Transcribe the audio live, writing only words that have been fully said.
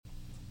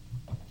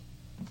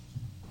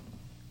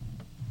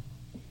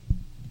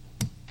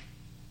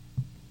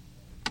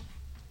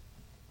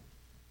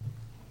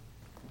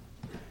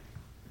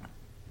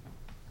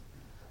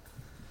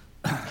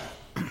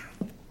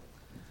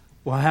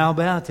Well, how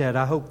about that?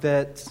 I hope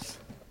that's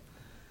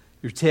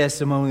your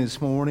testimony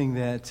this morning,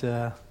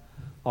 that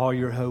all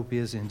your hope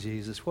is in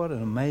Jesus. What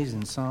an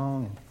amazing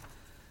song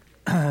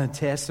and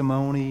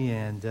testimony,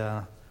 and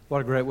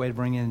what a great way to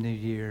bring in a new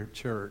year,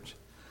 church.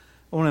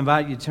 I want to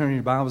invite you to turn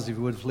your Bibles, if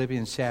you would,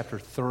 Philippians chapter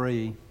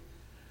 3.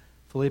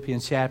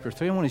 Philippians chapter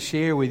 3. I want to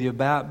share with you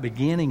about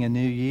beginning a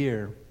new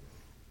year.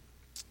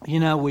 You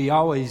know, we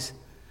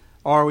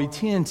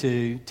tend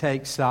to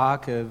take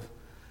stock of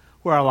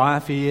where our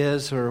life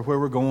is, or where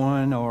we're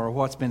going, or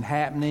what's been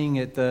happening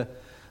at the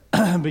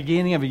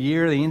beginning of a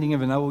year, the ending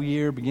of an old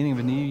year, beginning of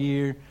a new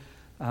year.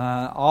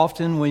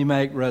 Often we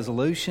make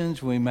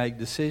resolutions, we make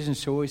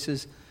decisions,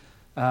 choices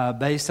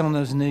based on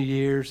those new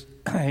years,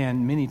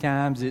 and many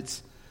times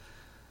it's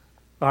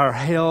our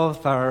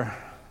health, our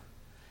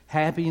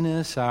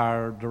happiness,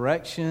 our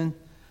direction.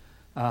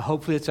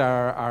 Hopefully it's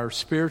our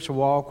spiritual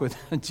walk with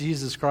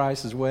Jesus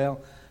Christ as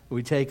well.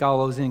 We take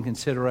all those in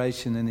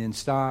consideration and in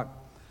stock.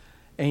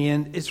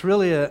 And it's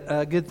really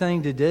a good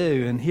thing to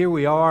do. And here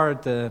we are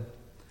at the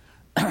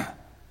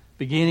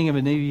beginning of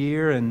a new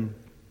year, and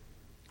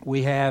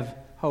we have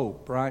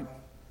hope, right?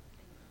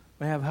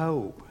 We have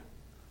hope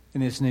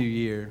in this new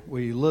year.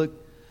 We look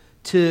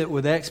to it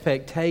with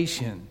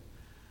expectation.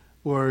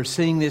 We're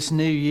seeing this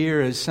new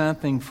year as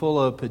something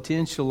full of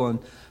potential and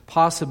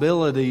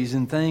possibilities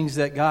and things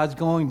that God's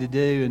going to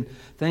do and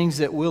things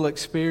that we'll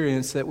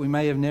experience that we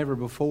may have never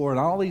before. And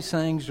all these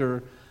things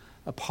are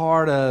a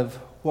part of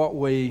what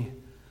we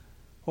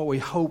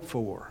hope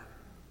for.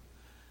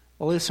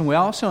 Well, listen, we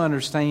also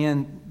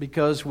understand,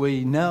 because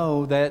we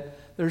know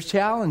that there's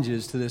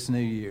challenges to this new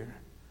year.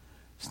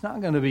 It's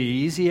not going to be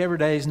easy. Every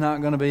day is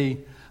not going to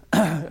be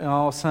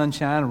all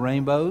sunshine and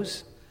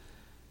rainbows.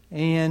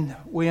 And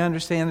we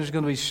understand there's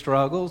going to be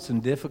struggles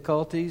and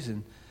difficulties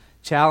and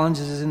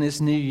challenges in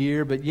this new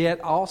year, but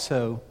yet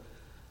also,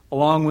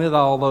 along with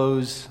all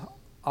those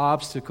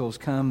obstacles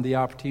come the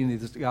opportunity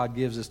that God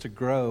gives us to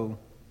grow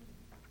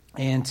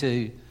and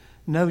to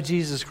know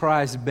Jesus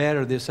Christ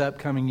better this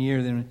upcoming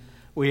year than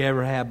we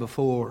ever have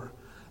before.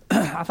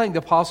 I think the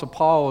Apostle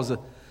Paul was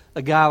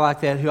a guy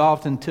like that who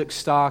often took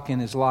stock in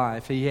his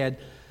life. He had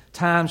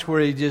times where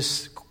he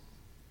just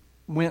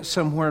went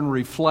somewhere and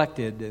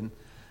reflected, and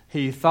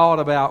he thought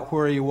about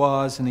where he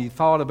was, and he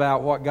thought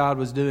about what God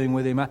was doing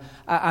with him.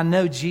 I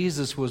know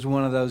Jesus was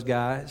one of those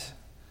guys.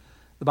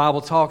 The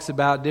Bible talks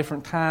about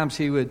different times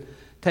he would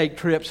take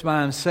trips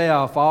by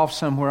himself off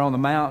somewhere on the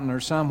mountain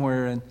or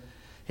somewhere, and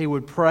he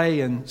would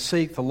pray and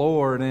seek the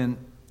Lord, and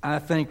I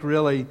think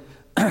really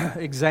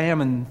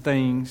examine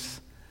things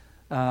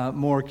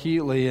more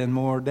acutely and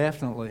more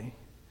definitely.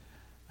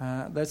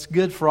 That's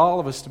good for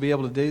all of us to be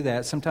able to do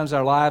that. Sometimes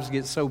our lives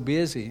get so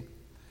busy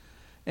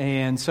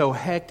and so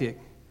hectic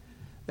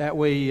that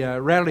we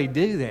rarely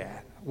do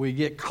that. We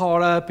get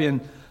caught up in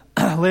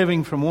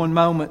living from one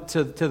moment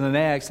to the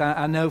next.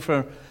 I know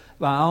from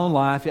my own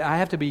life, I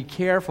have to be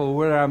careful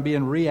whether I'm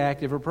being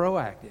reactive or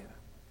proactive.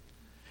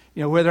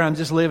 You know, whether I'm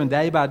just living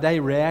day by day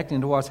reacting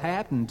to what's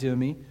happened to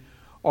me,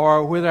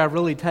 or whether I've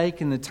really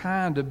taken the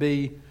time to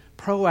be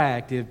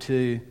proactive,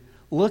 to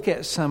look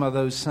at some of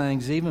those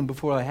things even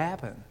before they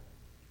happen.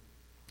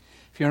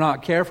 If you're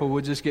not careful,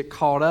 we'll just get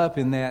caught up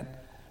in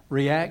that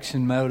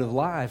reaction mode of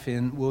life,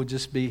 and we'll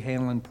just be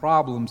handling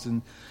problems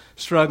and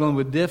struggling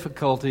with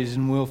difficulties,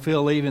 and we'll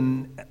feel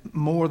even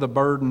more the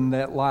burden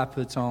that life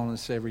puts on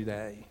us every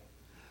day.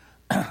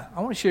 I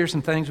want to share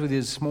some things with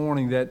you this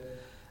morning that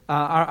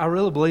I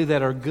really believe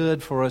that are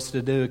good for us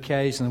to do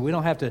occasionally. We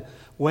don't have to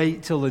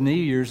wait till the New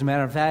Year's. As a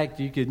matter of fact,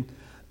 you could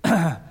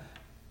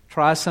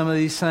try some of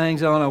these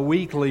things on a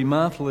weekly,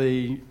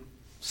 monthly,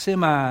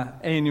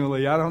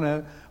 semi-annually, I don't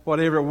know,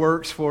 whatever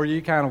works for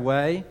you kind of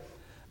way.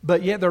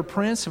 But yet they're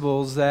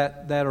principles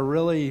that are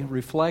really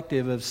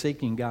reflective of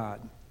seeking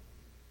God.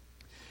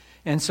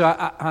 And so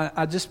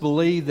I just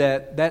believe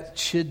that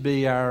should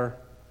be our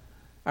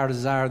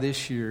desire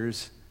this year,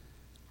 is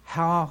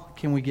how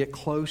can we get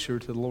closer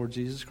to the Lord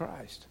Jesus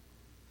Christ?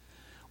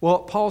 Well,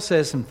 Paul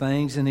says some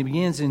things, and he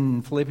begins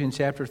in Philippians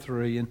chapter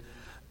 3, and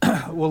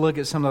we'll look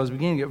at some of those,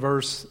 beginning at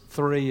verse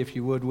 3, if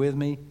you would, with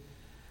me,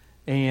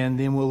 and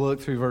then we'll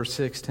look through verse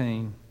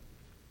 16.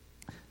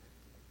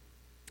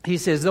 He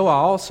says, though I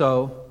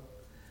also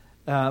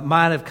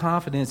might have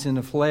confidence in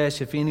the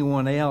flesh, if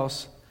anyone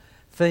else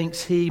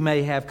thinks he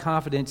may have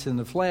confidence in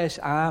the flesh,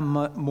 I am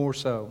more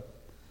so.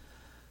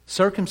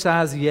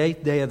 Circumcised the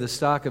 8th day of the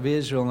stock of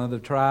Israel and of the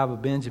tribe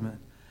of Benjamin,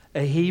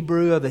 a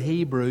Hebrew of the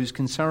Hebrews,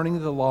 concerning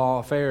the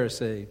law, a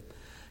Pharisee,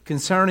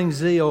 concerning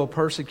zeal,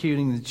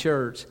 persecuting the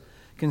church,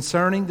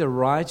 concerning the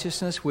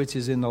righteousness which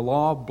is in the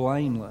law,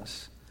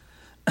 blameless.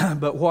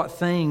 But what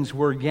things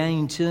were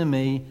gain to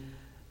me,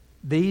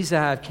 these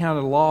I have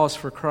counted loss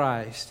for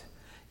Christ.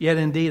 Yet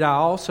indeed I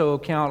also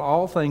count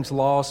all things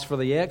lost for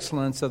the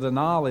excellence of the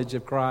knowledge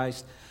of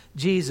Christ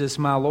Jesus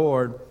my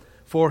Lord,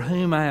 for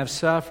whom I have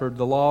suffered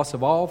the loss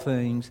of all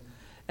things,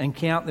 and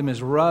count them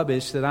as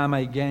rubbish, that I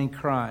may gain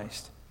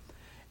Christ,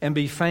 and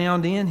be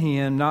found in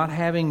him, not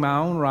having my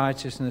own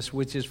righteousness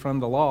which is from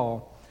the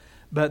law,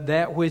 but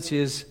that which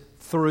is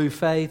through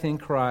faith in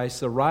Christ,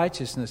 the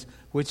righteousness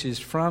which is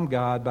from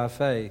God by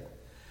faith,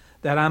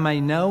 that I may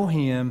know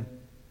Him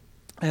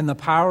and the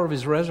power of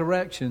His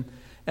resurrection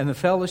and the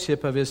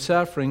fellowship of His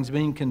sufferings,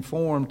 being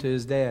conformed to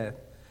His death,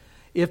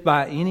 if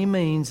by any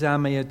means I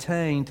may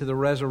attain to the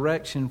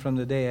resurrection from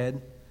the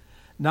dead.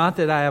 Not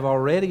that I have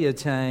already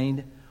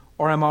attained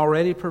or am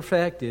already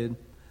perfected,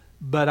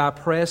 but I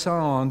press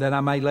on that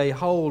I may lay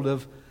hold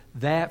of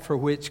that for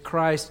which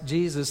Christ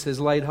Jesus has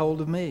laid hold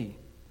of me.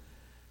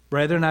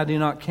 Brethren, I do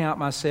not count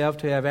myself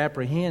to have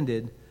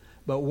apprehended,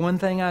 but one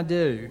thing I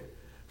do,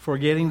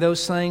 forgetting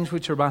those things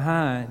which are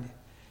behind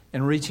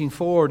and reaching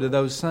forward to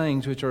those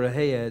things which are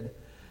ahead,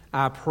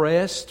 I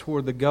press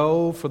toward the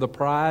goal for the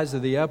prize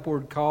of the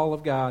upward call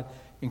of God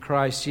in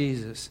Christ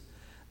Jesus.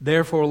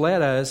 Therefore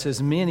let us,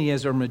 as many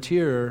as are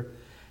mature,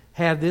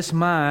 have this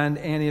mind,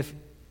 and if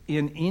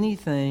in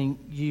anything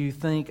you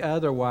think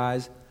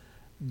otherwise,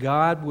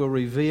 God will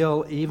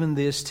reveal even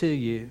this to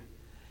you.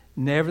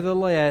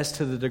 Nevertheless,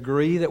 to the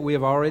degree that we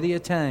have already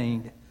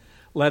attained,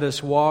 let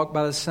us walk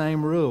by the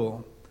same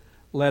rule.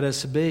 Let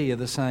us be of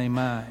the same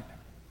mind.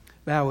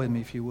 Bow with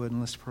me if you would, and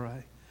let's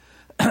pray.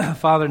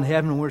 Father in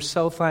heaven, we're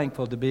so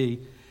thankful to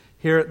be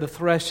here at the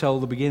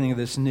threshold, the beginning of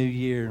this new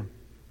year.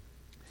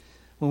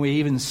 When we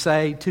even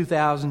say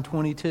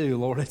 2022,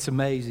 Lord, it's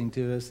amazing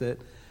to us that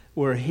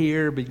we're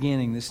here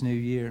beginning this new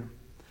year.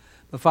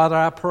 But Father,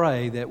 I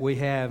pray that we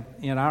have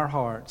in our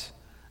hearts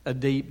a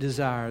deep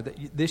desire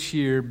that this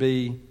year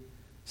be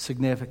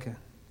significant.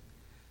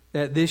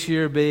 That this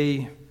year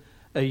be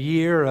a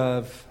year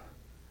of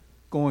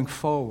going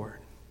forward.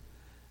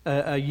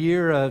 A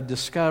year of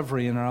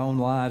discovery in our own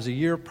lives. A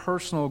year of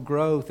personal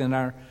growth in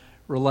our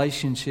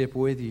relationship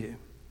with you.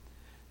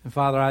 And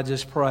Father, I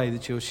just pray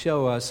that you'll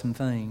show us some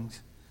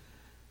things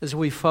as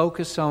we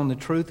focus on the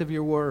truth of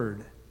your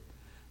word,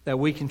 that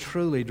we can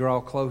truly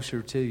draw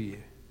closer to you.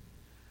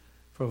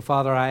 For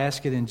Father, I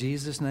ask it in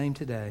Jesus' name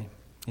today.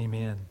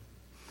 Amen.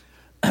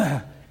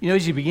 You know,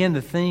 as you begin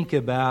to think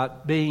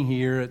about being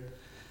here at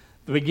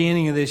the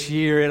beginning of this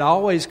year, it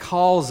always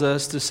calls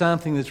us to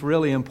something that's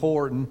really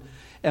important.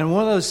 And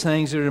one of those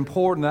things that are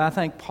important that I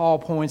think Paul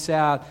points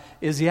out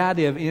is the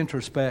idea of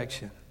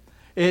introspection.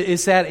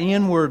 It's that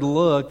inward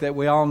look that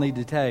we all need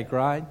to take,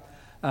 right?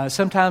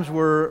 Sometimes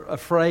we're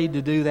afraid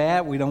to do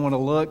that. We don't want to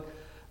look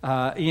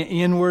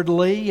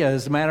inwardly.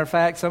 As a matter of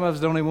fact, some of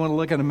us don't even want to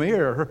look in a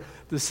mirror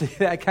to see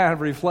that kind of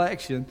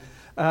reflection.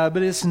 But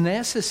it's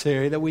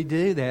necessary that we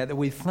do that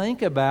we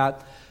think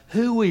about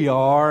who we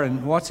are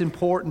and what's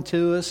important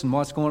to us and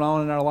what's going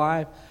on in our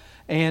life.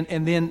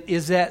 And then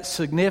is that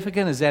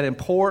significant? Is that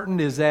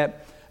important? Is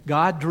that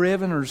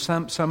God-driven or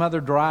some other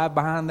drive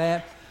behind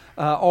that?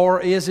 Or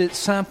is it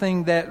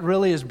something that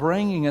really is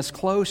bringing us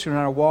closer in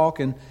our walk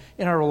and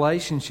in our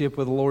relationship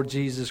with the Lord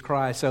Jesus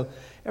Christ? So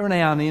every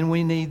now and then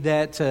we need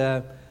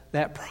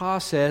that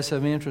process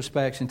of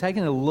introspection,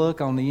 taking a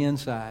look on the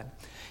inside.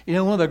 You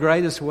know, one of the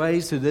greatest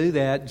ways to do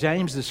that,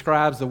 James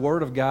describes the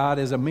Word of God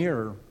as a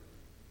mirror.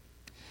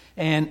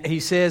 And he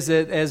says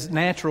that as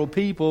natural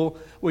people,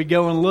 we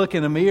go and look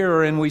in a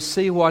mirror and we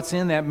see what's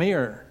in that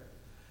mirror.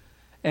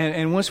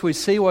 And once we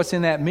see what's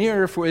in that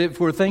mirror, if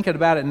we're thinking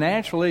about it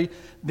naturally,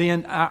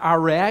 then our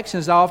reaction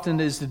is often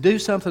is to do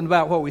something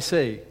about what we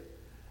see.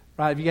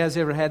 Right? Have you guys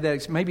ever had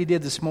that? Maybe you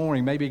did this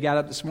morning. Maybe you got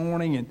up this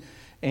morning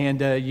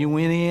and you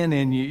went in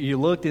and you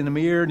looked in the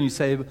mirror and you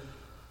say,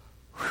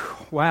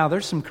 wow,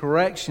 there's some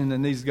correction that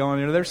needs to go on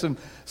here. There's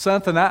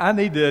something I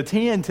need to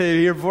attend to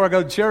here before I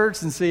go to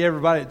church and see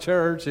everybody at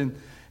church.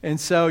 And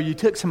so you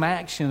took some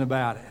action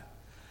about it.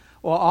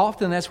 Well,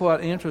 often that's what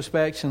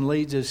introspection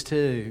leads us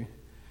to,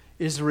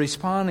 is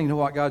responding to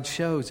what God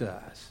shows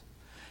us.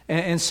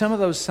 And some of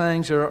those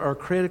things are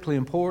critically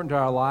important to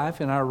our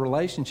life and our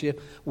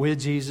relationship with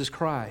Jesus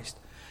Christ.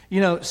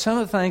 You know, some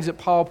of the things that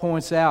Paul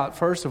points out,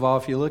 first of all,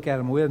 if you look at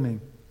them with me,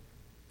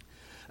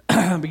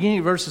 beginning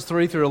of verses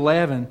 3 through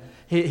 11,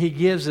 he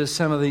gives us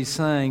some of these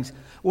things.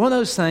 One of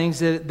those things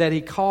that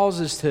he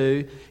calls us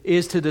to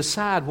is to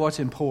decide what's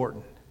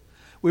important.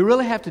 We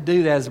really have to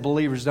do that as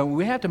believers, don't we?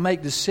 We have to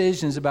make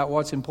decisions about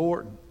what's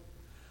important.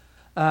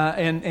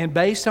 And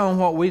based on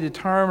what we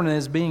determine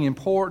as being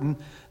important,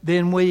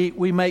 then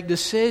we make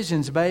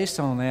decisions based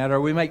on that,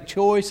 or we make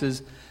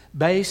choices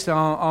based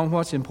on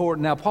what's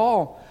important. Now,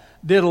 Paul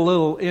did a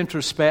little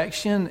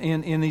introspection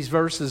in these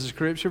verses of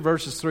Scripture,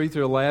 verses 3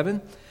 through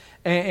 11,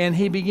 and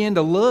he began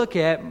to look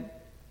at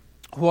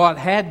what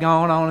had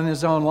gone on in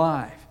his own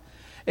life.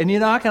 And you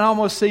know, I can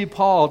almost see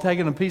Paul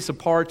taking a piece of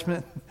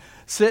parchment,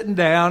 sitting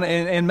down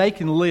and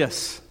making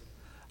lists.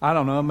 I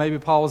don't know, maybe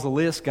Paul was a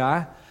list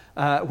guy.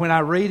 When I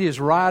read his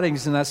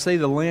writings and I see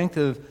the length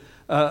of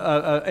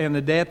and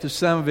the depth of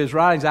some of his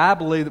writings, I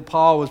believe that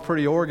Paul was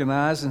pretty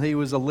organized and he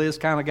was a list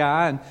kind of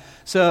guy. And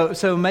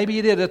so maybe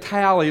he did a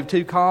tally of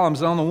 2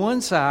 columns. On the one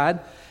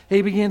side,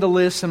 he began to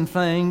list some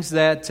things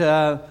that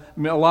a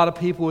lot of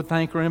people would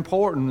think are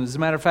important. As a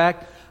matter of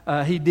fact,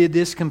 he did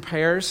this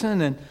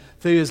comparison and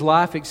through his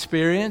life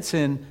experience,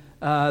 and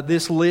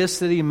this list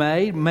that he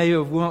made may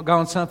have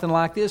gone something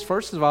like this.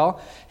 First of all,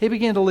 he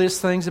began to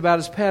list things about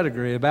his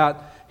pedigree,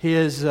 about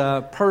his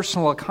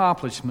personal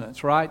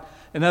accomplishments, right?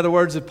 In other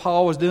words, if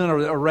Paul was doing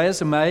a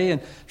resume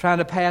and trying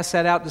to pass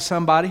that out to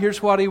somebody,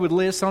 here's what he would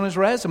list on his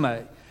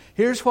resume.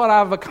 Here's what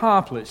I've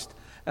accomplished,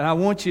 and I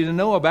want you to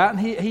know about. And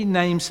he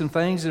names some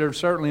things that are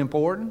certainly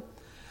important.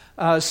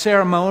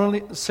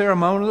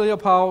 Ceremonially,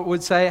 Paul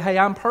would say, hey,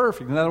 I'm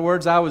perfect. In other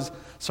words, I was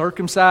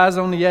circumcised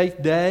on the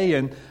 8th day,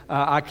 and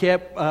I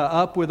kept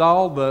up with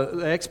all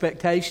the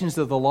expectations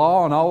of the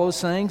law and all those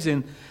things.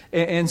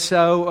 And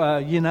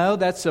so,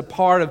 that's a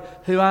part of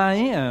who I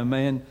am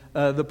and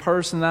the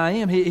person I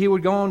am. He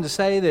would go on to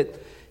say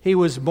that he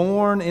was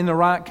born in the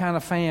right kind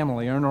of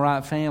family, or in the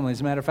right family.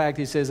 As a matter of fact,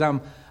 he says,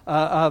 I'm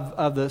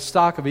of the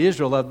stock of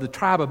Israel, of the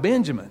tribe of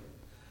Benjamin.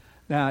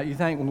 Now, you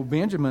think, well,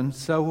 Benjamin,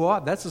 so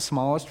what? That's the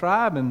smallest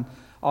tribe in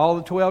all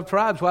the 12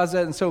 tribes. Why is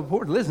that so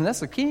important? Listen,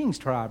 that's the king's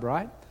tribe,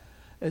 right?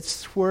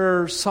 It's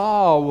where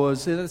Saul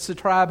was. It's the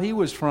tribe he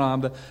was from,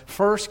 the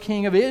first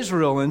king of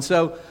Israel. And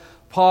so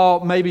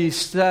Paul maybe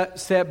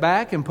stepped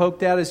back and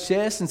poked out his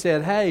chest and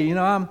said, hey,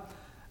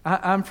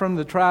 I'm from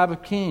the tribe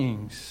of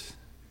kings.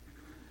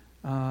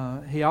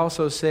 He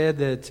also said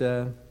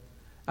that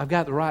I've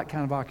got the right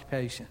kind of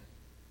occupation.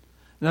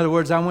 In other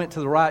words, I went to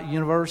the right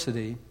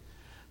university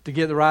to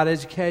get the right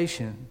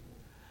education,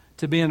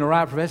 to be in the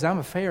right profession. I'm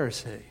a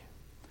Pharisee.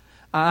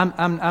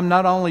 I'm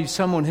not only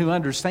someone who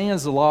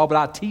understands the law, but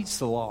I teach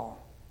the law.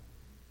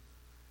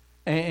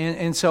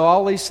 And so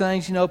all these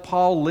things,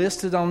 Paul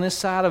listed on this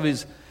side of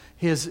his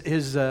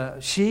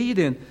sheet,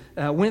 and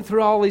went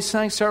through all these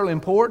things, certainly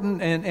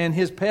important, and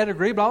his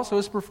pedigree, but also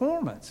his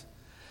performance.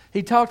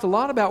 He talked a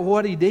lot about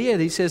what he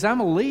did. He says, I'm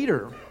a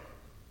leader,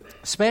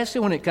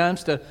 especially when it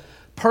comes to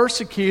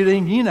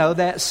persecuting,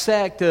 that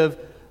sect of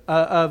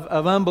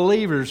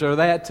unbelievers, or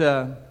that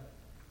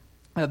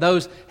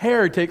those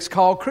heretics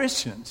called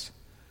Christians.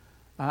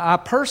 I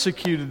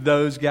persecuted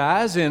those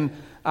guys, and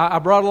I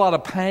brought a lot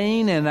of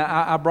pain, and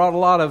I brought a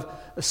lot of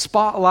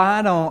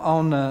spotlight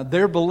on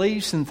their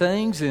beliefs and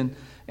things, and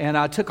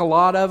I took a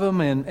lot of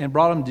them and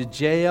brought them to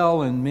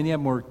jail, and many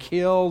of them were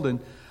killed, and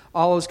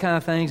all those kind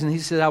of things. And he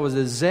said I was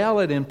a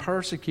zealot in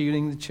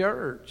persecuting the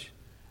church,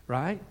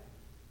 right?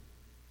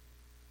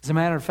 As a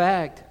matter of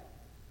fact,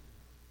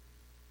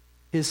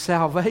 his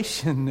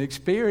salvation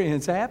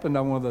experience happened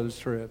on one of those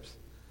trips.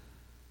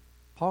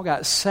 Paul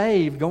got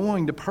saved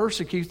going to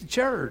persecute the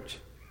church.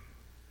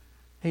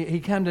 He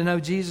came to know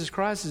Jesus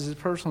Christ as his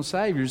personal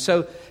Savior.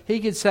 So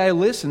he could say,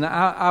 listen,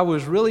 I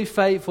was really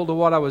faithful to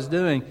what I was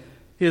doing.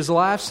 His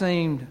life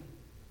seemed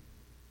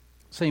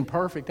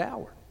perfect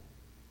outward.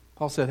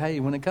 Paul said, hey,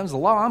 when it comes to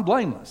law, I'm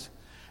blameless.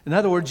 In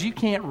other words, you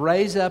can't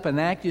raise up an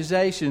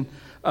accusation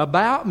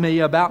about me,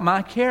 about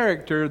my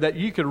character, that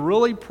you could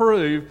really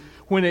prove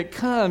when it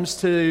comes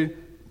to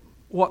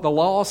what the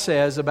law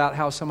says about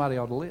how somebody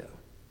ought to live.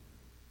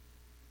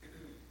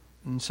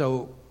 And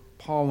so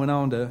Paul went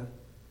on to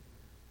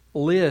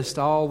list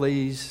all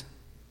these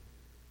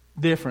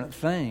different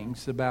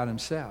things about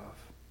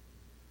himself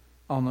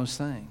on those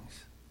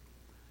things.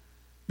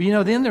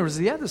 But then there was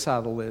the other side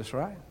of the list,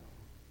 right?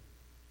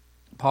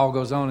 Paul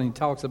goes on and he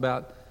talks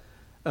about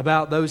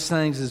those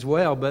things as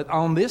well. But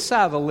on this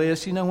side of the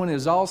list, when it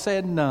was all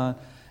said and done,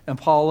 and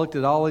Paul looked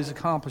at all these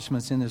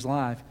accomplishments in his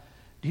life,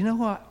 do you know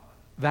what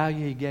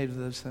value he gave to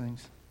those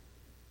things?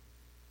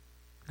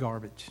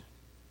 Garbage.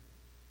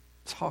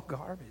 It's all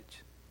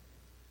garbage.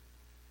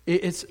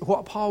 It's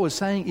what Paul was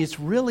saying, it's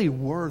really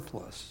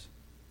worthless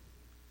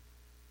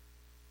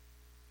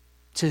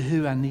to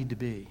who I need to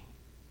be,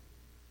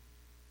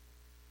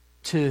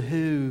 to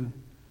who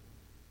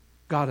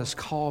God has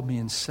called me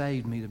and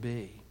saved me to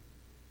be.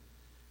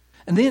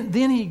 And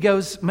then he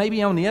goes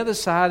maybe on the other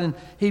side, and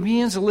he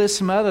begins to list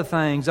some other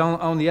things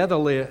on the other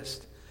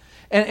list.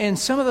 And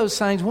some of those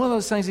things, one of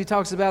those things he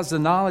talks about is the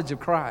knowledge of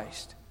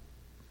Christ.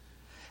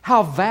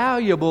 How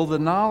valuable the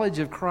knowledge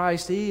of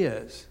Christ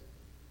is.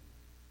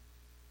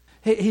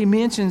 He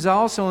mentions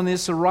also in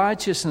this the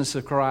righteousness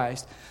of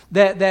Christ,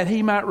 that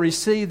he might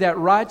receive that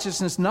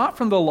righteousness not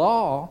from the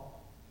law,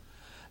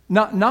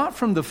 not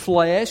from the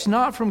flesh,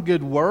 not from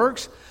good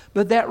works,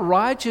 but that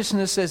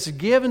righteousness that's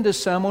given to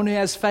someone who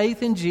has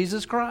faith in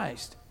Jesus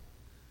Christ.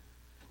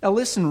 Now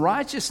listen,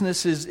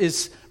 righteousness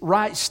is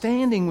right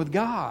standing with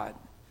God.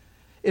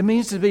 It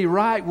means to be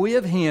right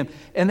with Him.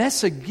 And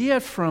that's a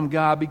gift from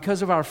God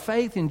because of our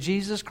faith in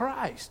Jesus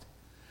Christ.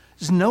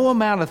 There's no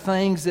amount of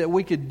things that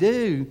we could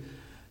do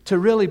to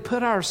really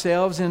put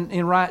ourselves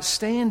in right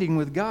standing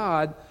with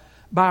God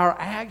by our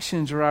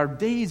actions or our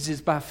deeds.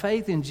 Is by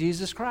faith in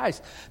Jesus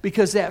Christ.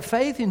 Because that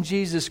faith in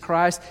Jesus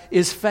Christ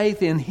is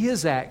faith in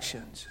His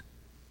actions,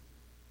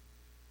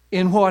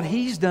 in what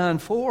He's done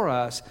for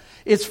us.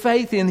 It's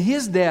faith in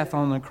His death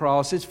on the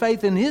cross. It's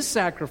faith in His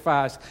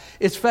sacrifice.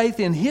 It's faith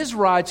in His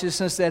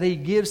righteousness that He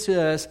gives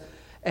to us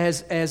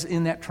as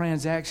in that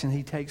transaction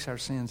He takes our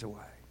sins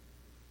away.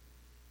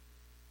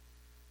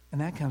 And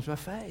that comes by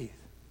faith.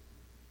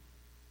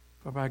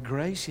 For by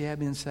grace you have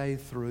been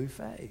saved through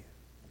faith.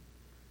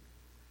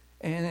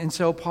 And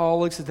so Paul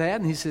looks at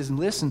that and he says,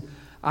 listen,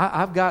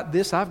 I've got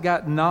this, I've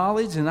got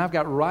knowledge and I've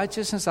got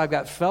righteousness, I've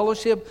got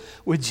fellowship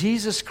with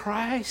Jesus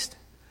Christ.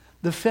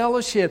 The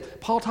fellowship.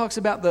 Paul talks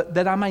about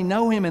that I may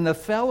know him in the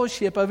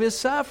fellowship of his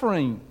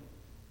suffering.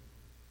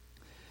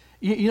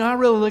 You know, I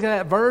really look at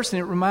that verse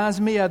and it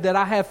reminds me of that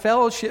I have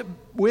fellowship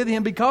with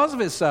him because of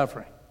his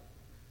suffering.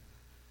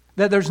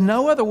 That there's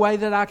no other way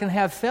that I can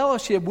have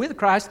fellowship with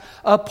Christ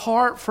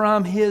apart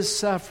from his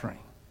suffering.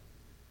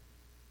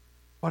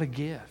 What a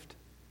gift.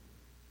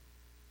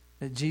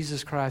 That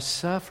Jesus Christ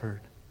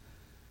suffered.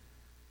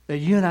 That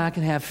you and I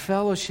can have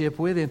fellowship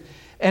with him.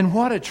 And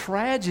what a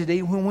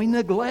tragedy when we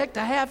neglect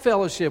to have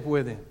fellowship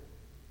with him.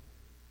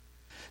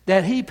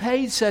 That he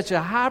paid such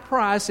a high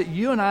price that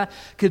you and I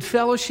could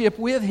fellowship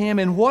with him.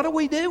 And what do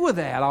we do with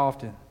that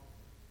often?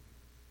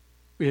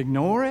 We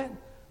ignore it.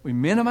 We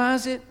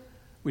minimize it.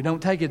 We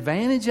don't take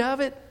advantage of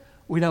it.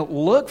 We don't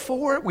look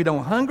for it. We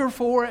don't hunger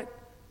for it.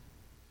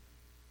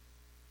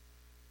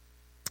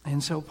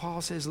 And so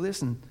Paul says,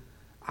 listen,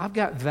 I've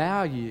got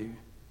value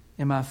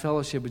in my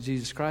fellowship with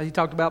Jesus Christ. He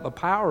talked about the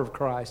power of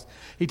Christ.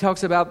 He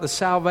talks about the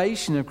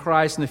salvation of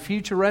Christ and the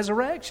future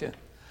resurrection.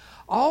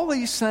 All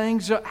these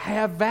things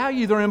have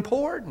value. They're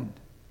important.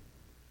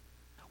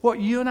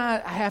 What you and I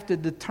have to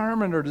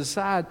determine or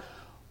decide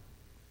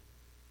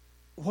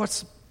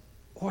what's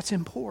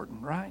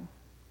important, right?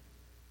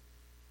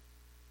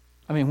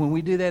 I mean, when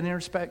we do that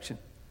introspection,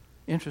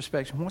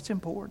 what's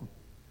important?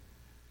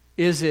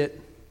 Is it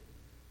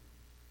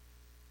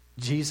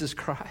Jesus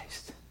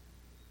Christ?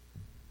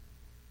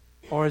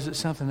 Or is it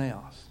something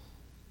else?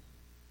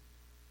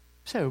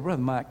 So,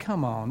 Brother Mike,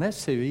 come on.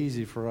 That's too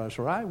easy for us,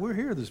 right? We're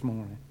here this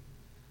morning.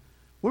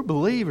 We're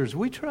believers.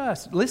 We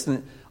trust.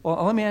 Listen,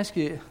 well, let me ask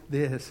you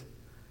this.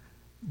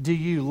 Do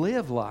you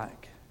live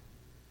like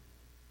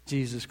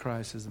Jesus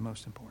Christ is the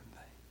most important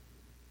thing?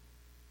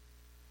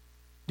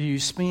 Do you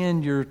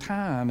spend your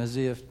time as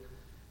if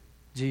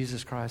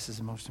Jesus Christ is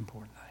the most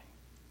important thing?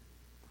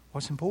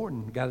 What's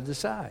important? You've got to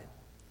decide.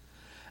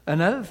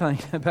 Another thing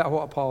about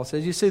what Paul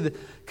says, you see, the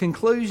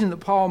conclusion that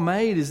Paul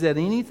made is that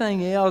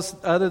anything else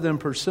other than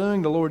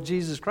pursuing the Lord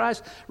Jesus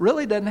Christ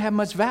really doesn't have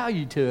much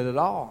value to it at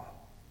all.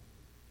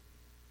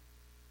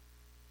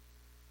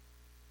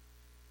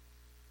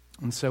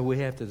 And so we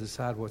have to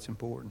decide what's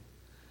important.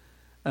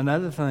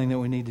 Another thing that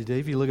we need to do,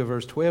 if you look at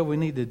verse 12, we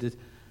need to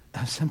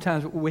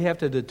sometimes we have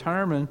to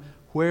determine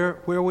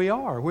where we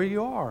are, where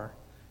you are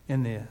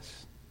in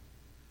this.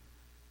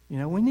 You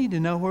know, we need to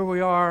know where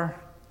we are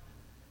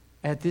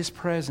at this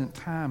present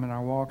time in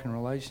our walk and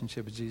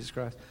relationship with Jesus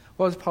Christ.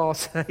 What does Paul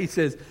say? He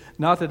says,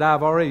 not that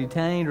I've already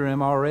attained or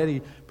am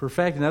already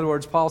perfected. In other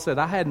words, Paul said,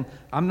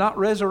 I'm not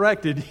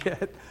resurrected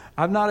yet.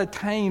 I've not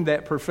attained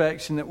that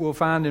perfection that we'll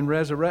find in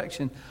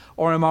resurrection,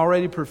 or am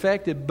already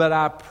perfected, but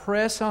I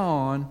press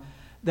on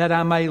that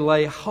I may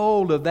lay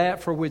hold of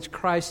that for which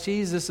Christ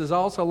Jesus has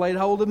also laid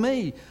hold of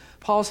me.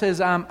 Paul says,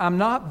 I'm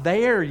not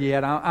there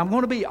yet. I'm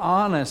going to be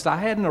honest. I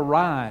hadn't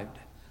arrived.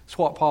 That's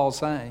what Paul's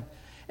saying.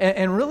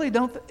 And really,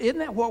 isn't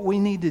that what we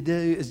need to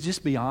do, is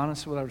just be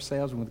honest with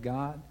ourselves and with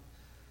God?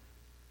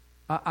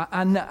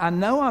 I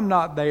know I'm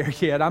not there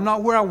yet. I'm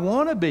not where I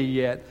want to be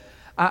yet.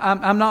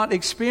 I'm not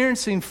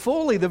experiencing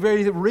fully the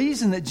very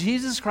reason that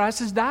Jesus Christ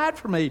has died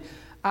for me.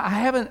 I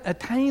haven't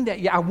attained that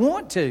yet. I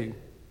want to.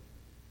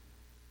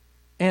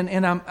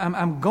 And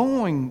I'm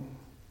going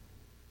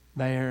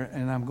there,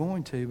 and I'm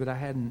going to, but I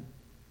hadn't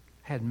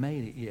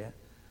made it yet.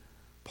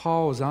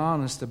 Paul was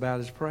honest about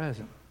his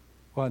present,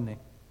 wasn't he?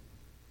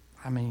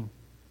 I mean,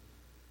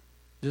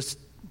 just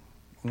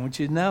I want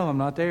you to know I'm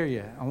not there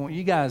yet. I want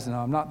you guys to know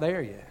I'm not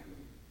there yet.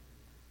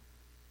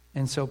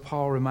 And so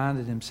Paul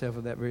reminded himself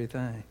of that very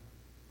thing.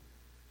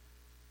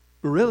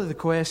 But really the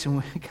question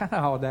we kind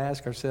of ought to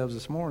ask ourselves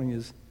this morning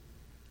is,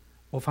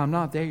 well, if I'm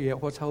not there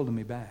yet, what's holding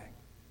me back?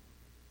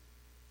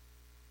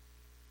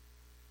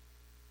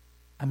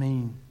 I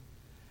mean,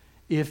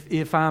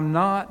 if I'm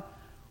not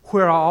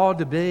where I ought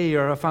to be,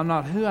 or if I'm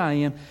not who I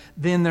am,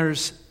 then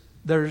there's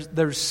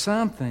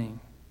something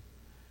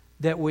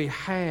that we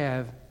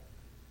have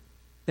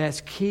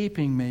that's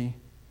keeping me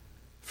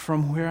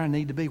from where I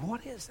need to be.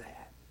 What is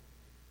that?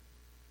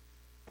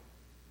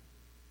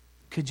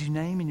 Could you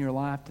name in your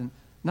life,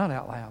 not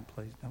out loud,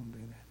 please, don't do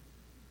that.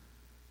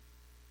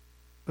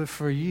 But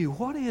for you,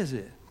 what is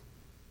it?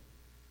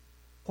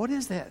 What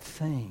is that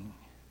thing?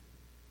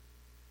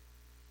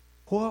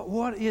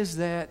 What is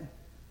that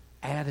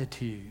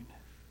attitude?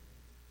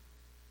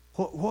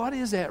 What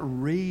is that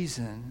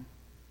reason,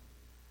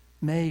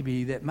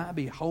 maybe, that might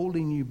be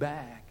holding you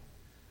back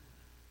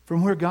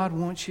from where God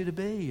wants you to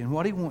be and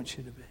what He wants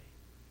you to be?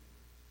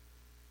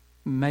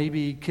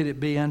 Maybe could it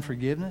be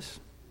unforgiveness?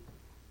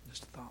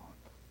 Just a thought.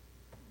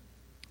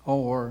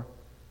 Or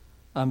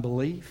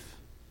unbelief?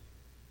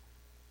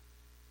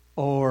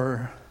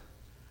 Or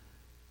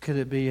could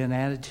it be an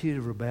attitude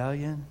of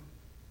rebellion?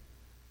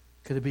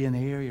 Could it be an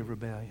area of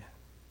rebellion?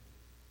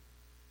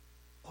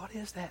 What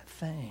is that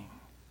thing?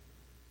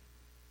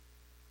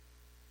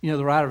 You know,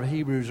 the writer of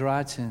Hebrews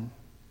writes in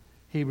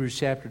Hebrews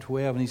chapter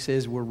 12, and he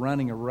says we're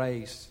running a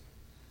race.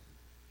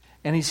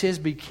 And he says,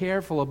 be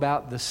careful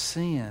about the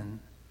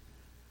sin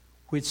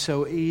which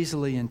so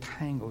easily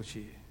entangles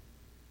you.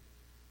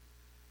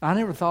 I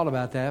never thought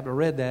about that, but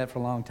read that for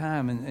a long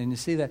time. And you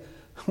see that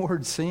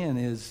word sin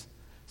is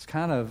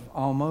kind of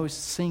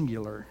almost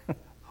singular.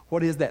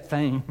 What is that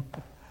thing?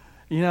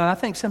 I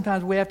think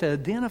sometimes we have to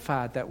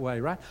identify it that way,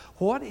 right?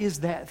 What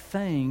is that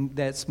thing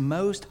that's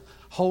most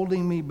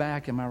holding me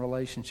back in my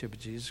relationship with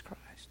Jesus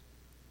Christ?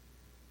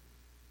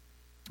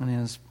 And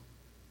as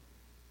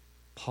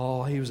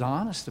Paul, he was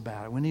honest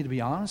about it. We need to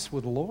be honest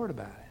with the Lord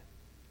about it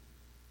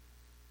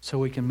so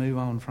we can move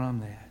on from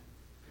that.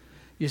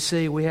 You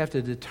see, we have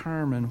to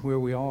determine where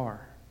we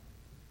are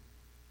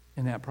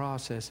in that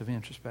process of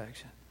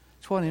introspection.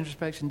 That's what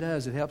introspection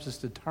does. It helps us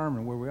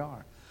determine where we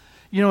are.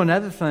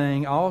 Another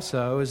thing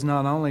also is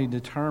not only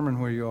determine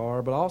where you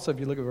are, but also if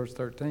you look at verse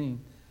 13,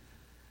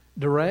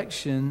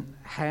 direction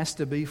has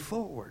to be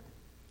forward.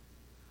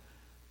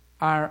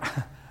 Our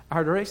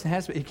direction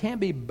has to be, it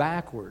can't be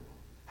backward.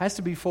 It has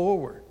to be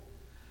forward.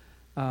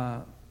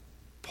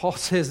 Paul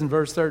says in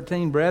verse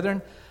 13,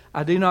 brethren,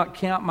 I do not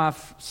count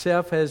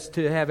myself as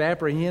to have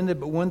apprehended,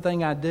 but one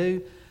thing I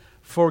do,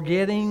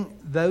 forgetting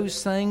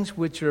those things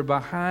which are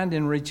behind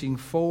and reaching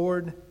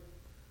forward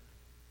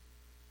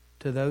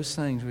to those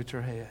things which are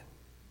ahead.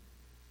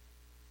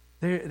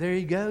 There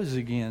he goes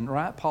again,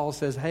 right? Paul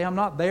says, hey, I'm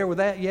not there with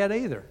that yet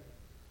either.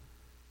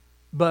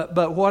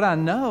 But what I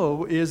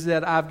know is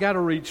that I've got to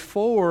reach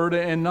forward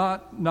and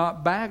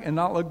not back and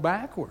not look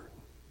backward.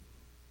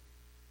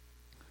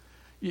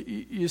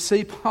 You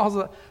see,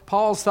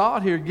 Paul's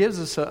thought here gives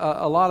us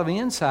a lot of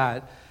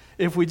insight.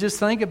 If we just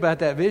think about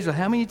that visual,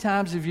 how many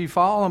times have you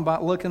fallen by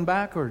looking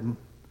backward and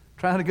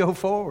trying to go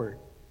forward?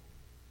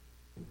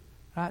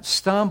 Right?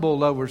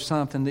 Stumbled over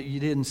something that you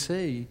didn't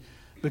see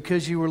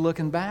because you were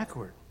looking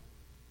backward.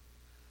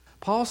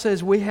 Paul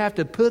says we have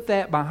to put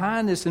that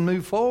behind us and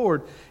move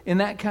forward in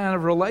that kind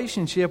of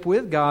relationship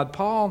with God.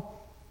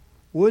 Paul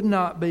would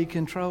not be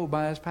controlled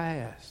by his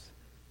past.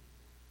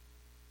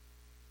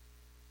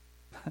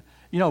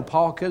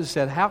 Paul could have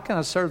said, how can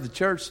I serve the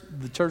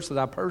church that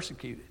I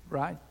persecuted,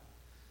 right?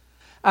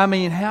 I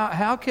mean,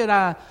 how could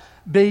I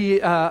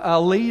be a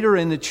leader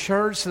in the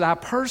church that I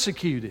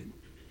persecuted?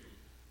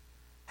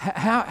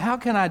 How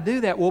can I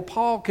do that? Well,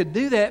 Paul could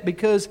do that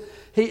because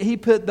he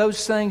put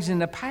those things in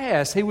the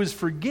past. He was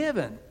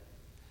forgiven.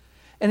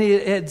 And he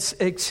had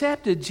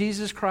accepted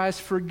Jesus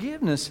Christ's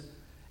forgiveness.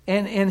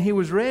 And he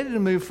was ready to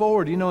move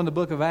forward. In the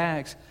book of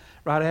Acts,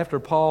 right after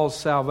Paul's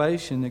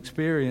salvation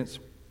experience,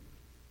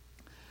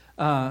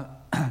 the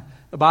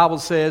Bible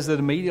says that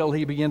immediately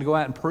he began to go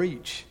out and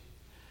preach.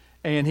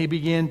 And he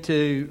began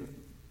to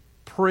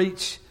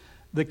preach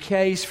the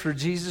case for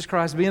Jesus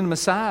Christ being the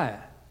Messiah.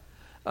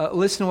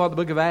 Listen to what the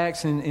book of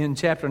Acts in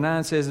chapter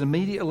 9 says.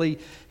 Immediately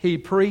he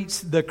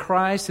preached the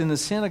Christ in the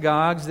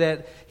synagogues,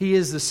 that he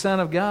is the Son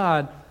of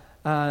God.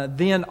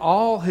 Then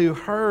all who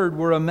heard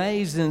were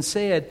amazed and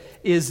said,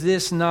 is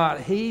this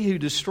not he who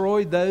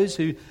destroyed those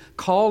who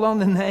called on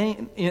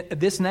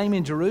this name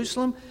in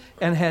Jerusalem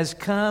and has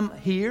come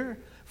here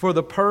for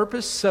the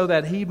purpose so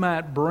that he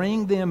might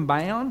bring them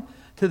bound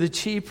to the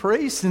chief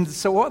priests? And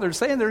so what they're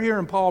saying, they're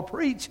hearing Paul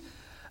preach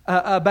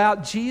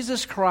about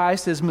Jesus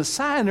Christ as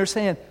Messiah. And they're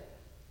saying,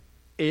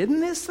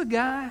 isn't this the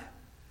guy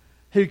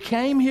who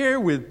came here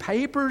with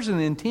papers and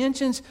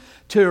intentions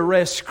to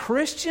arrest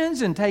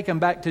Christians and take them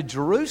back to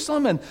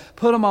Jerusalem and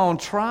put them on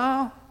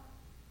trial?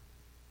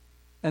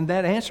 And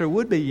that answer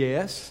would be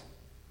yes.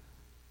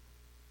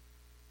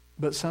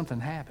 But something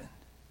happened.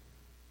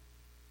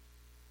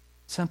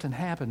 Something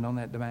happened on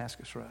that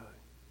Damascus road.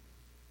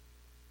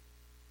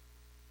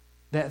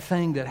 That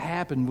thing that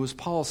happened was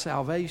Paul's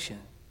salvation.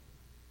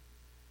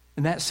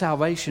 And that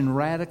salvation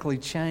radically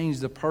changed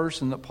the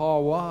person that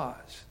Paul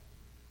was.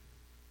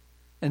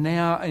 And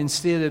now,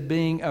 instead of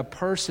being a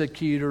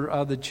persecutor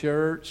of the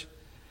church,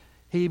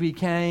 he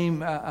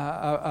became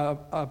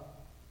a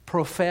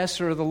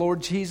professor of the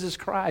Lord Jesus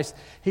Christ.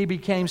 He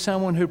became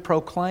someone who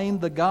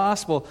proclaimed the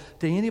gospel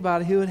to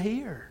anybody who would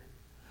hear.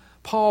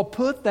 Paul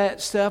put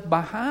that stuff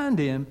behind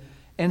him,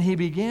 and he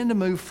began to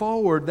move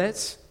forward.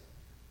 That's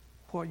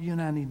what you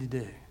and I need to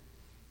do.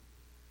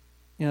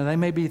 There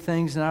may be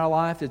things in our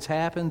life that's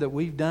happened, that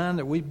we've done,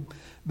 that we've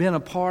been a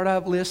part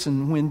of.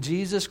 Listen, when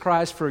Jesus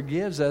Christ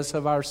forgives us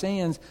of our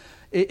sins,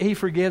 He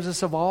forgives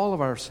us of all of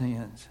our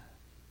sins.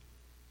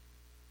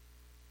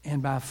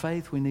 And by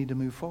faith, we need to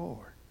move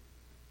forward.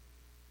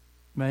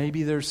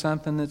 Maybe there's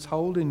something that's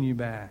holding you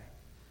back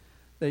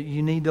that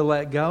you need to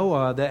let go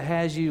of, that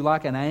has you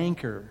like an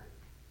anchor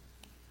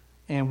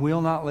and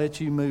will not let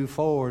you move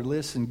forward.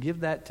 Listen, give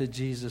that to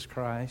Jesus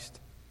Christ.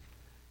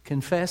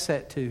 Confess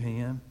that to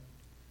Him.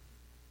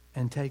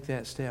 And take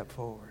that step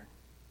forward.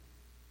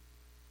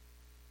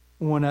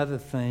 One other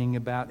thing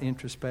about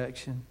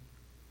introspection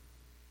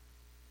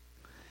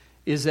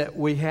is that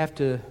we have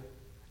to,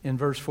 in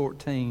verse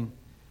 14,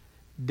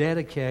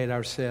 dedicate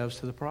ourselves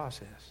to the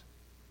process.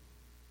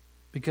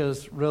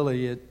 Because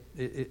really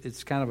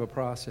it's kind of a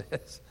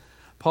process.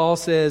 Paul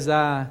says,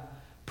 I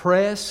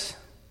press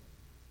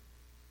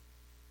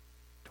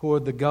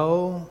toward the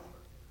goal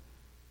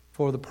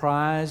for the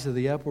prize of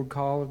the upward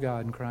call of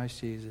God in Christ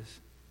Jesus.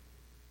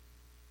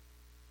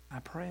 I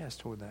press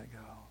toward that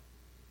goal.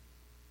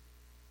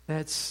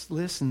 That's,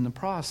 listen, the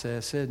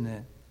process, isn't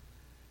it?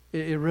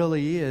 It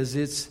really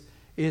is.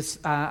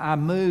 I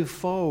move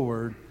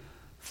forward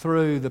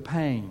through the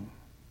pain,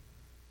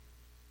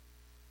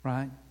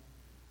 right?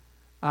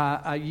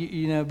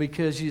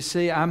 Because you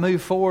see, I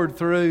move forward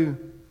through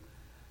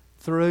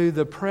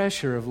the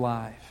pressure of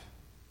life,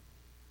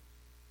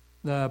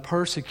 the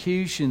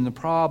persecution, the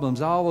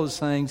problems, all those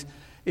things.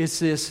 It's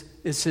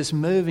this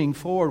moving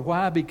forward.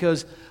 Why?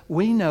 Because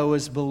we know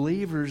as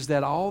believers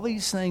that all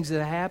these things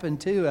that happen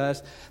to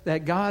us,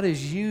 that God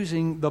is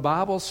using, the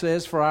Bible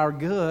says, for our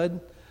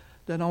good.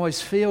 Doesn't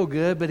always feel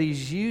good, but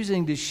He's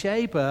using to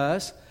shape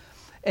us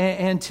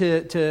and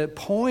to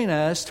point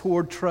us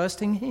toward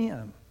trusting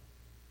Him.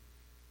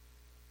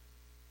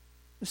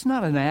 It's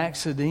not an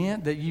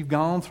accident that you've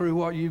gone through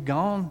what you've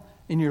gone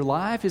in your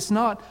life. It's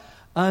not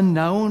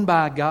unknown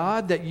by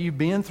God that you've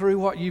been through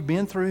what you've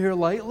been through here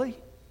lately.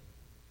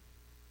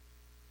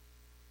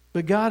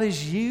 But God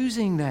is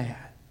using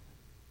that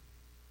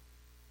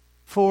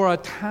for a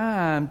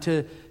time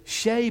to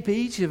shape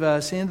each of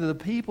us into the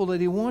people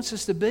that He wants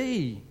us to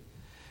be.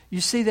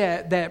 You see,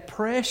 that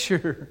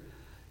pressure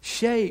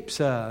shapes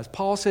us.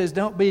 Paul says,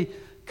 don't be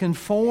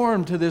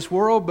conformed to this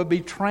world, but be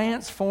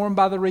transformed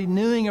by the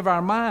renewing of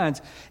our minds.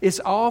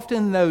 It's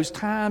often those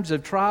times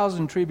of trials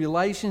and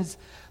tribulations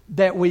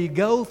that we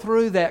go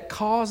through that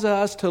cause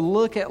us to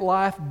look at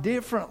life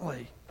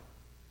differently,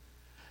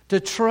 to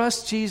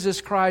trust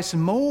Jesus Christ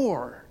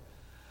more,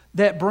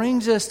 that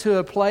brings us to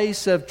a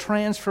place of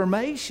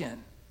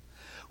transformation.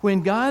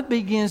 When God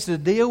begins to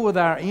deal with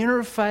our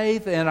inner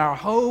faith and our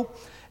hope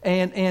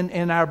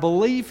and our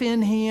belief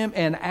in Him,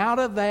 and out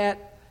of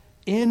that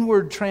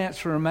inward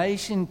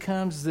transformation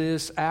comes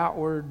this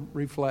outward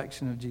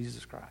reflection of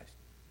Jesus Christ.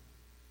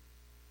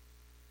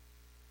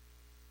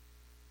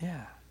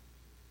 Yeah.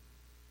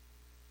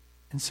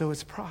 And so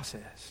it's a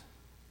process.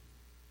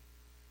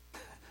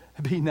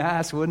 It'd be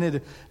nice, wouldn't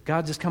it, if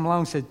God just come along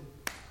and said,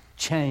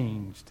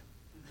 changed.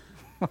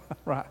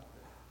 Right.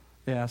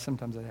 Yeah,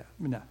 sometimes that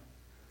happens. No.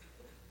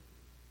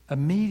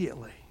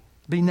 Immediately.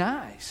 Be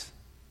nice.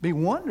 Be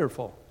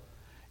wonderful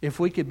if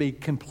we could be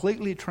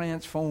completely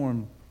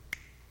transformed.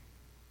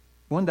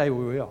 One day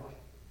we will,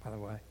 by the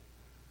way.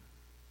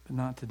 But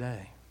not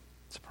today.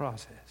 It's a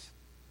process.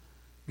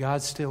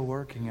 God's still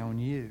working on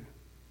you,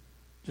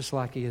 just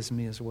like He is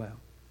me as well.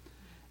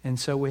 And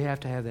so we have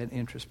to have that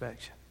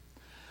introspection.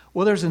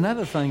 Well, there's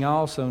another thing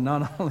also,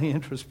 not only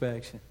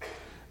introspection,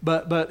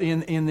 but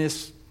in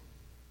this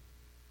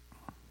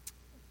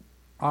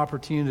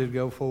opportunity to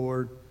go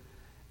forward.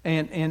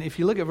 And if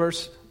you look at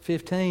verse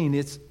 15,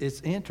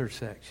 it's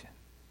intersection.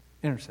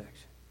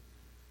 Intersection.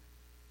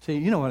 See,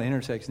 you know what an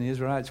intersection is,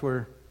 right? It's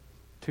where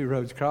two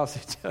roads cross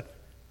each other.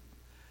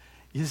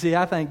 You see,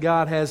 I think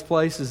God has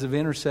places of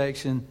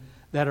intersection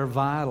that are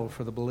vital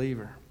for the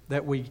believer,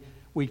 that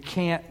we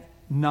can't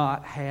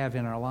not have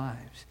in our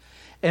lives.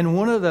 And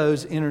one of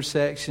those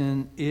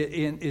intersections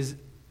is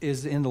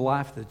in the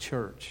life of the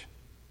church.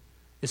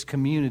 It's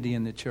community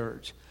in the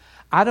church.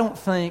 I don't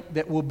think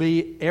that we'll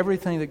be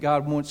everything that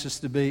God wants us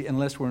to be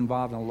unless we're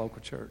involved in a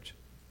local church.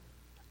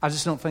 I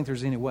just don't think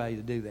there's any way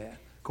to do that,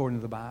 according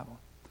to the Bible.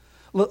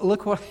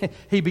 Look what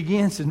he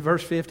begins in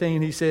verse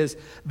 15. He says,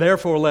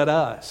 therefore let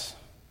us.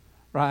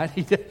 Right?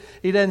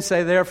 He doesn't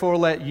say, therefore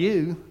let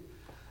you.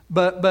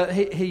 But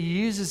he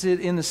uses it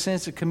in the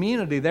sense of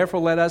community.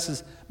 Therefore let us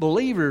as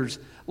believers,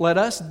 let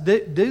us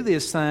do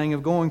this thing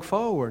of going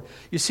forward.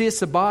 You see, it's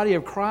the body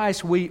of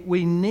Christ.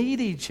 We need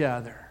each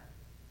other.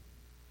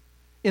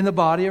 In the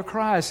body of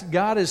Christ,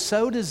 God has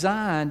so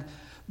designed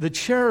the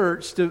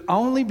church to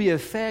only be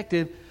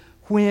effective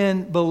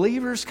when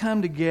believers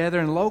come together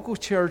in local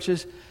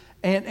churches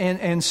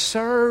and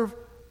serve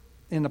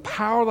in the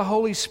power of the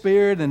Holy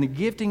Spirit and the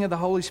gifting of the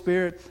Holy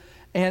Spirit,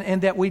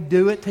 and that we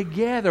do it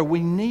together.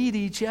 We need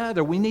each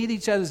other. We need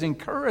each other's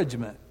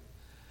encouragement.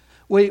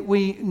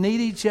 We need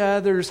each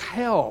other's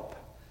help.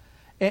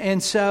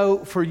 And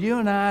so for you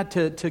and I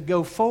to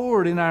go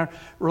forward in our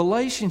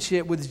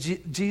relationship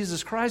with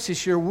Jesus Christ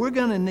this year, we're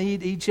going to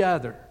need each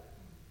other.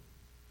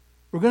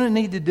 We're going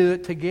to need to do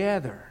it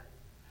together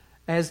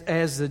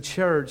as the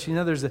church. You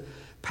know, there's a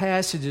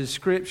passage of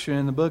Scripture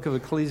in the book of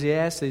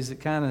Ecclesiastes that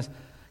kind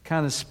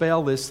of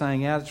spell this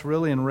thing out. It's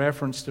really in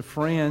reference to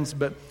friends,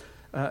 but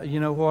you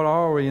know, what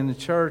are we in the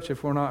church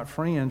if we're not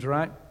friends,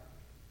 right?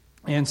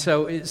 And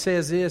so it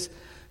says this.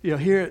 You'll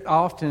hear it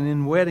often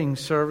in wedding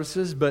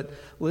services, but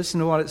listen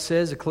to what it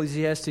says,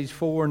 Ecclesiastes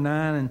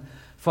 4:9 and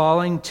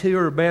following. 2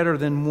 are better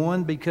than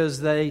one because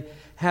they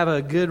have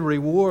a good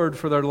reward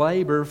for their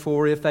labor.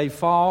 For if they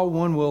fall,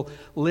 one will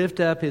lift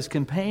up his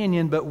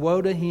companion, but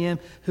woe to him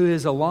who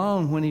is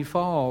alone when he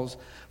falls,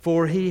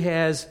 for he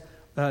has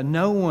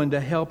no one to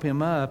help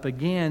him up.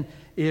 Again,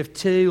 if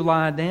 2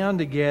 lie down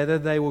together,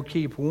 they will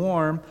keep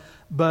warm,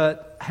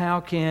 but how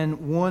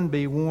can one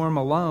be warm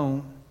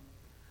alone?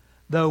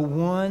 Though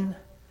one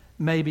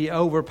may be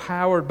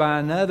overpowered by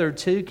another,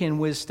 2 can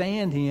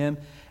withstand him,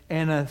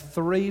 and a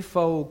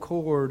threefold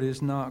cord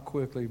is not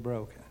quickly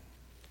broken.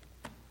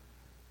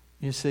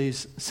 You see,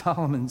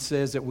 Solomon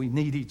says that we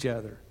need each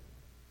other.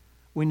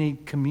 We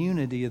need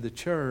community of the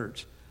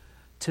church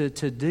to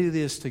do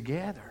this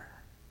together.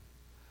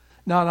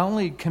 Not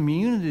only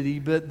community,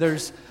 but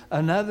there's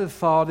another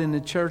thought in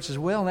the church as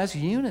well, and that's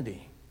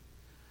unity.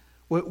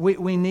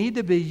 We need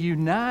to be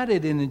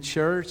united in the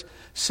church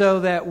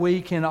so that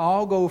we can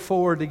all go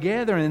forward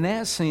together in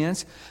that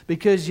sense.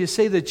 Because you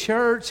see, the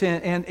church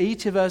and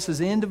each of us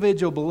as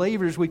individual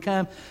believers, we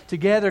come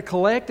together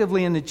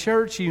collectively in the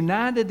church,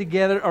 united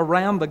together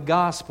around the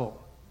gospel.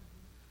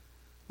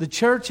 The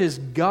church is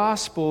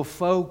gospel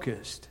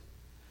focused.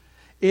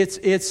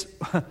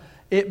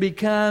 It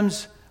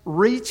becomes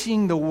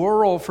reaching the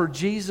world for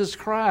Jesus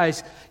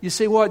Christ. You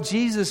see, what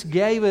Jesus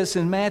gave us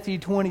in Matthew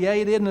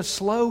 28 isn't a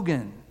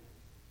slogan.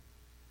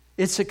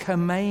 It's a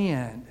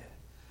command.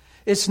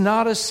 It's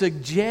not a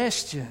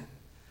suggestion.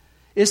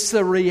 It's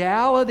the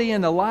reality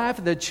in the life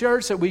of the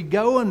church that we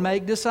go and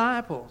make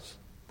disciples.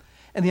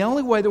 And the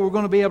only way that we're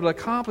going to be able to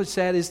accomplish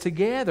that is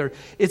together.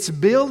 It's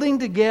building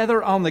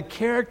together on the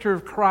character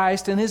of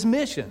Christ and His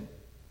mission.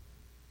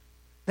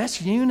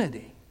 That's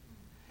unity.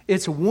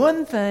 It's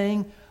one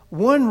thing,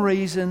 one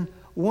reason,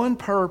 one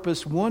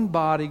purpose, one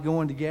body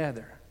going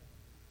together.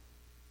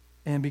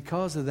 And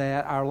because of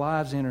that, our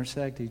lives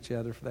intersect each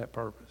other for that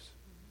purpose.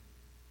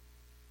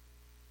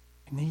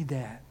 We need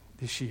that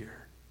this year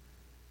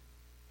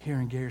here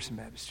in Garrison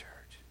Baptist Church.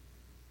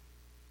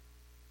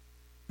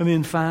 And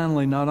then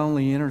finally, not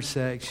only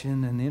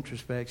intersection and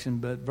introspection,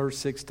 but verse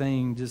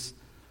 16 just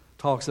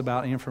talks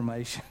about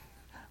information.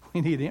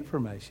 We need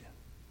information,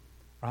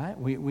 right?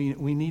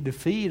 We need to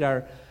feed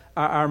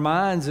our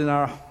minds and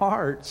our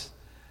hearts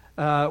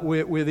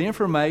with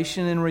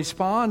information and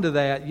respond to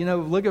that. You know,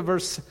 look at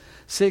verse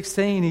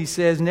 16. He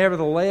says,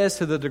 "Nevertheless,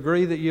 to the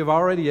degree that you've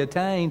already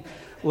attained,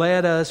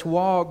 let us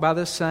walk by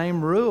the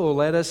same rule.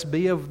 Let us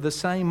be of the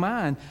same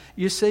mind."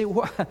 You see,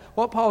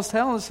 what Paul's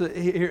telling us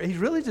here, he's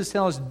really just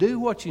telling us, do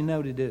what you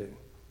know to do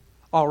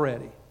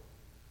already.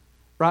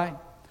 Right?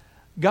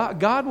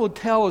 God will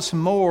tell us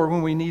more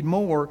when we need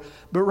more.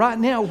 But right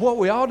now, what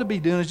we ought to be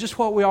doing is just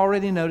what we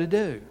already know to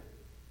do.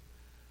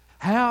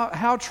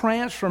 How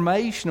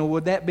transformational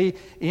would that be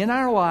in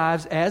our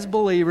lives as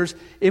believers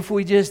if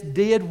we just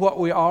did what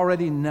we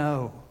already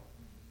know?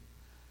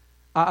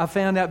 I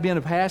found out being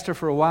a pastor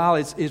for a while,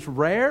 it's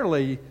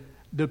rarely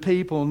do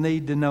people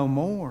need to know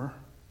more.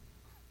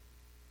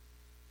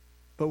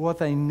 But what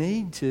they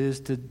need to is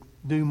to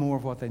do more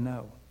of what they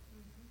know.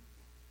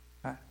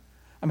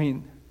 I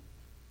mean,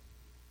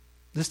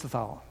 just a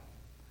thought,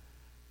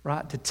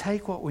 right? To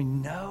take what we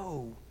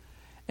know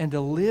and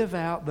to live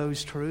out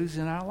those truths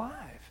in our life.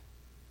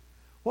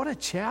 What a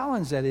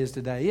challenge that is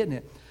today, isn't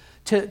it?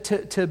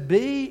 To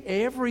be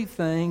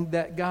everything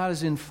that God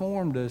has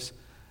informed us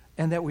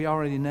and that we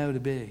already know to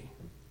be.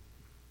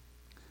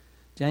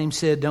 James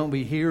said, don't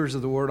be hearers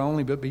of the word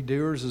only, but be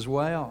doers as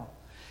well.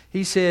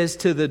 He says,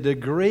 to the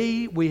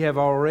degree we have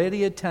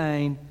already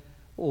attained,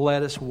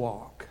 let us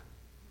walk.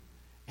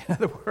 In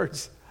other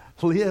words,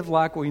 live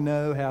like we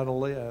know how to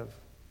live.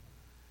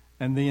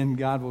 And then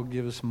God will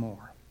give us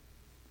more.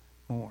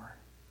 More.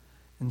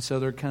 And so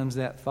there comes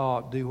that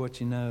thought, do what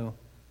you know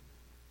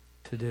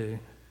to do.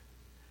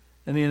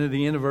 And then at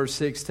the end of verse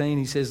 16,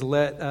 he says,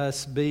 let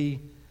us be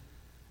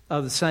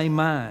of the same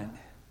mind.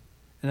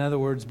 In other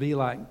words, be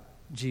like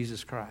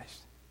Jesus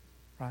Christ.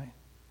 Right?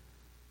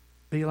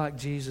 Be like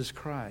Jesus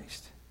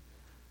Christ.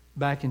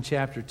 Back in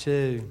chapter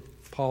 2,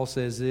 Paul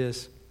says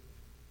this,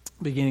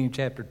 beginning of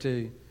chapter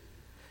 2.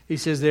 He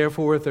says,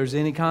 therefore, if there's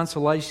any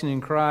consolation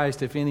in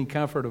Christ, if any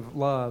comfort of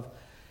love,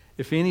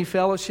 if any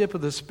fellowship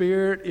of the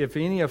Spirit, if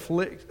any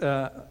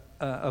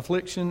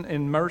affection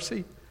and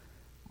mercy,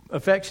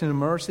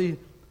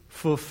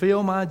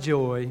 fulfill my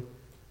joy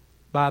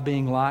by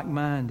being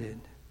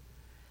like-minded,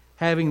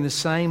 having the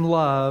same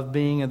love,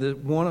 being of the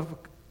one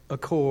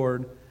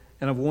accord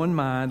and of one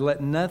mind.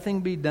 Let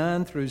nothing be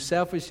done through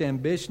selfish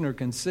ambition or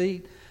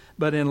conceit,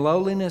 but in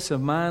lowliness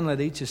of mind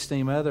let each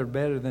esteem other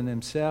better than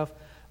himself.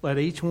 Let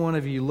each one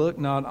of you look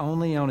not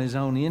only on his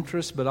own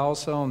interests, but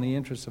also on the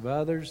interests of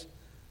others.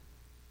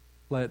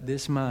 Let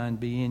this mind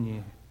be in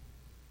you,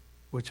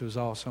 which was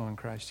also in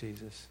Christ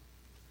Jesus.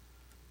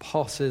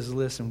 Paul says,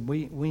 listen,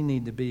 we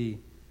need to be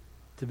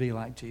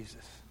like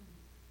Jesus.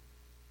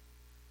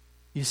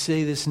 You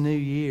see, this new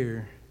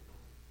year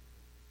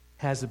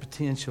has the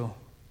potential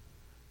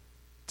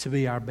to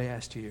be our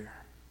best year.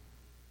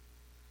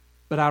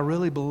 But I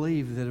really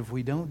believe that if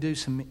we don't do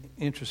some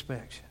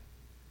introspection,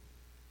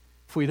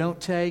 if we don't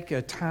take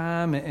a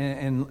time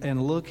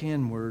and look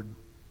inward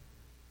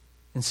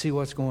and see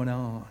what's going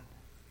on,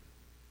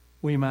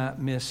 we might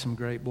miss some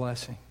great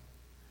blessing.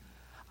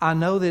 I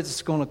know that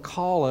it's going to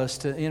call us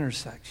to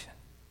intersection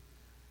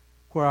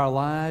where our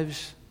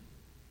lives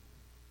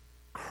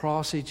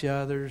cross each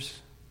other's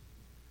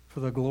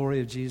for the glory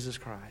of Jesus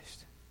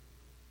Christ.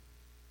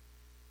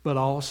 But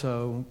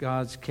also,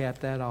 God's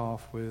capped that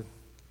off with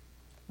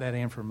that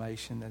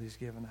information that He's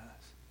given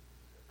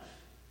us.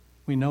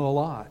 We know a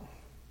lot.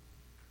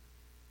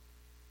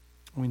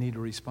 We need to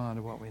respond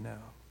to what we know.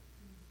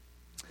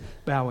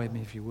 Bow with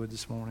me if you would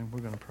this morning.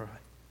 We're going to pray.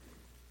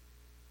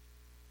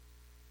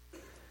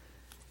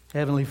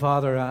 Heavenly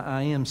Father,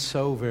 I am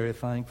so very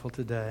thankful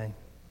today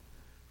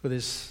for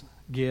this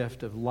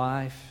gift of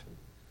life,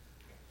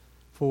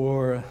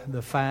 for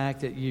the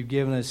fact that you've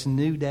given us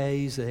new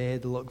days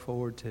ahead to look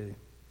forward to.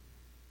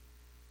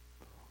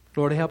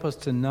 Lord, help us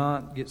to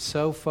not get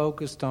so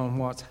focused on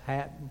what's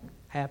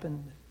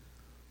happened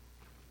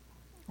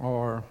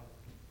or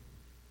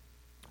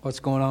what's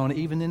going on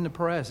even in the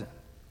present,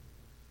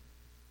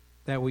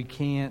 that we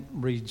can't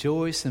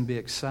rejoice and be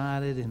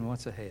excited in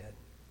what's ahead.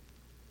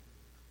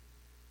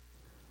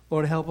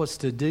 Lord, help us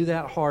to do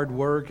that hard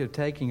work of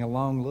taking a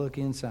long look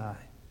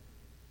inside,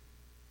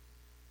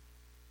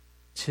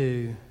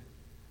 to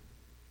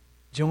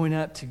join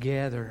up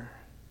together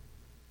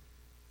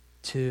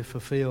to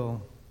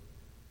fulfill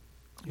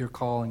your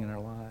calling in our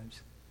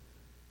lives,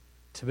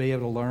 to be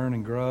able to learn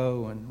and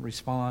grow and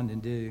respond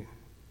and do.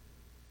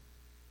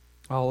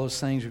 All those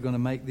things are going to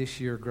make this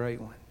year a great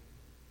one.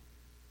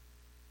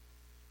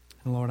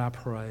 And Lord, I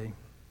pray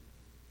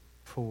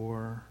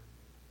for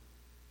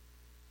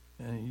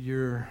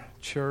your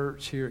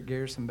church here at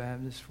Garrison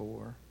Baptist,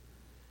 for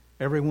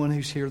everyone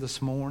who's here this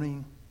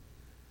morning,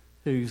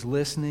 who's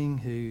listening,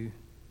 who's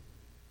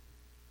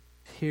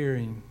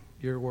hearing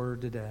your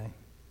word today.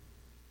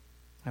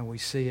 And we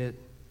see it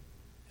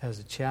as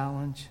a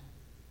challenge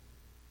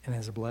and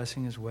as a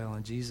blessing as well.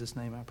 In Jesus'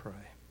 name I pray.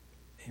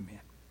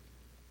 Amen.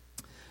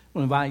 I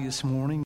want to invite you this morning